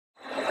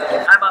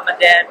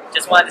Dad.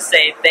 Just wanted to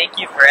say thank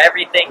you for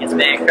everything. It's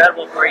been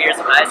incredible 4 years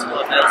of high school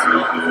and middle school.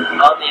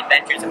 All the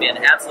adventures have been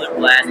an absolute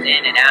blast,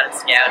 in and out of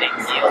scouting,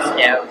 Eagle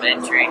Scout,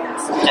 venturing.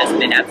 It's just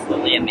been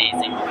absolutely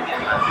amazing.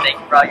 Thank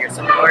you for all your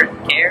support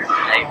and care.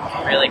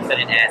 I really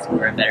couldn't ask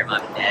for a better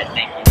mom and dad.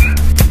 Thank you.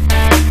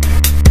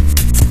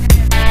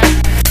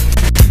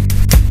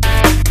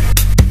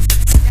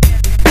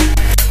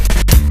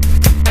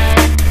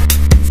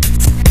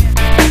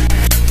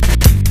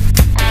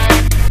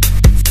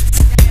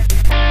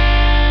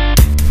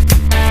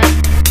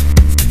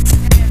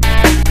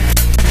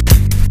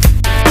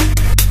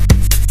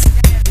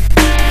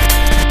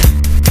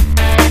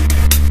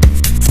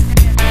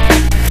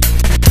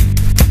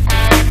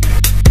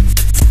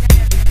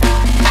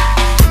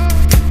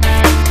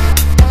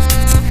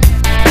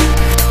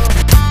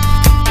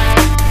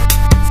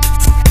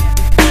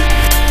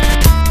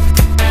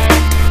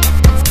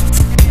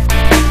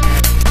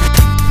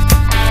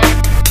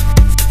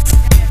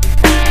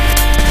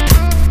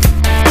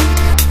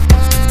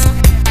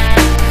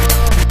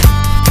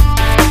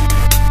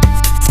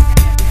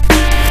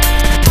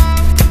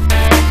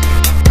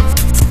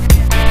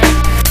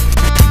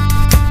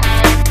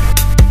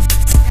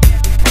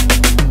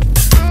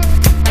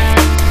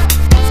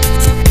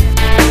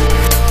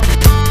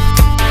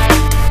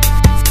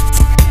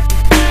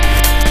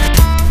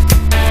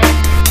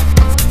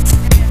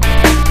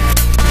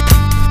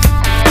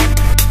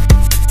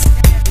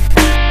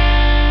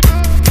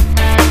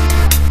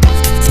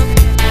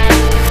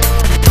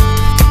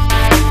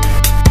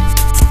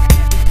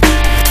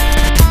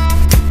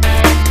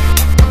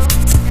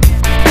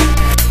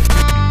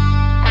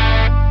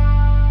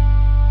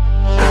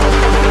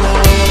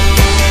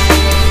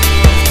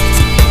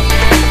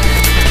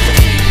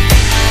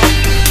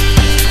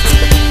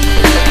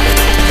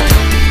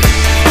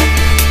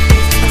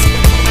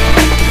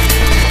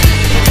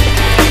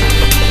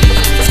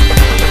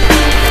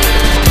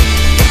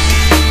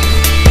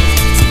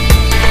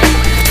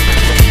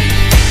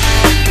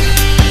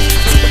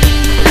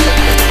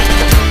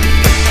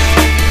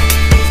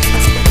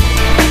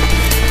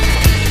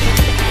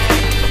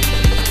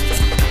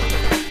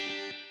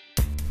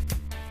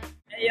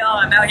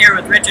 I'm out here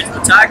with Richard's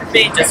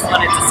Photography. Just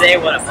wanted to say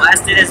what a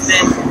blast it has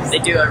been. They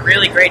do a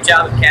really great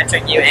job of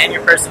capturing you and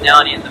your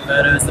personality in the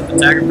photos. The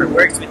photographer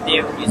works with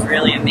you. He's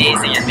really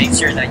amazing and makes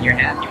sure that you're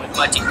happy with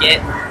what you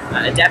get.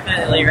 I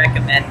definitely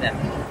recommend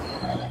them.